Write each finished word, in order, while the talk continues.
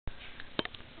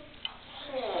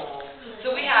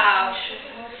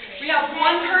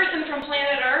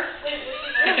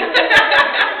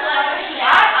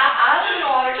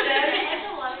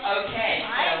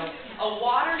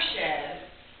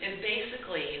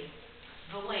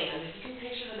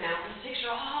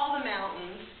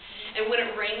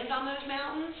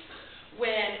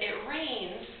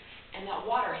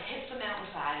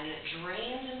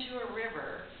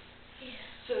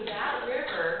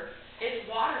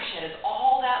watershed is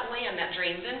all that land that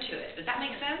drains into it. Does that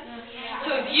make sense? Yeah.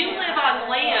 So if you live on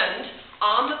land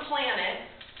on the planet,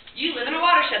 you live in a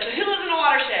watershed. So who lives in a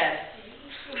watershed?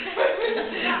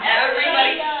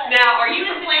 Everybody. Now, are you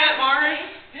from planet Mars?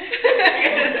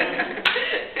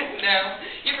 No.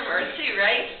 You're from Earth too,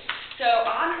 right? So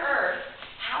on Earth,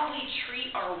 how we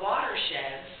treat our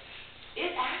watersheds,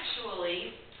 it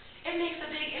makes a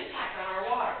big impact on our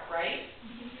water, right?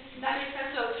 Does that make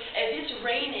sense? So if it's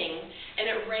raining and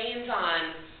it rains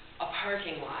on a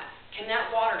parking lot, can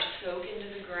that water soak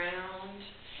into the ground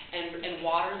and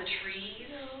water the trees?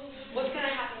 What's going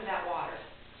to happen to that water?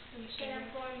 It's going to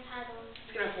form puddles.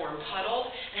 It's going to form puddles.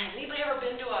 And has anybody ever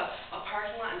been to a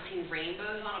parking lot and seen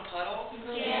rainbows on a puddle?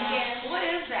 Yeah. What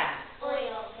is that?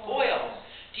 Oil. Oil.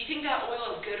 Do you think that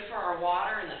oil is good for our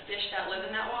water and the fish that live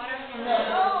in that water?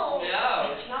 No.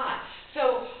 No, it's not.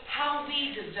 So how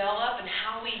we develop and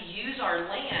how we use our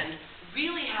land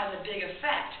really has a big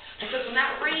effect. Because when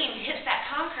that rain hits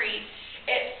that concrete,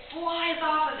 it flies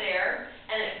off of there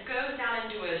and it goes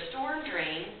down into a storm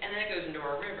drain and then it goes into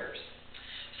our rivers.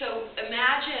 So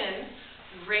imagine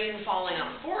rain falling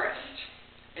on a forest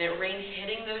and rain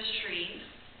hitting those trees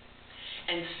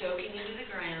and soaking into the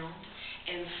ground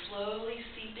and slowly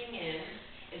seeping in.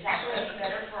 Is that going to be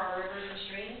better for our rivers and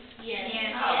streams?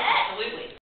 Yes. Oh, absolutely.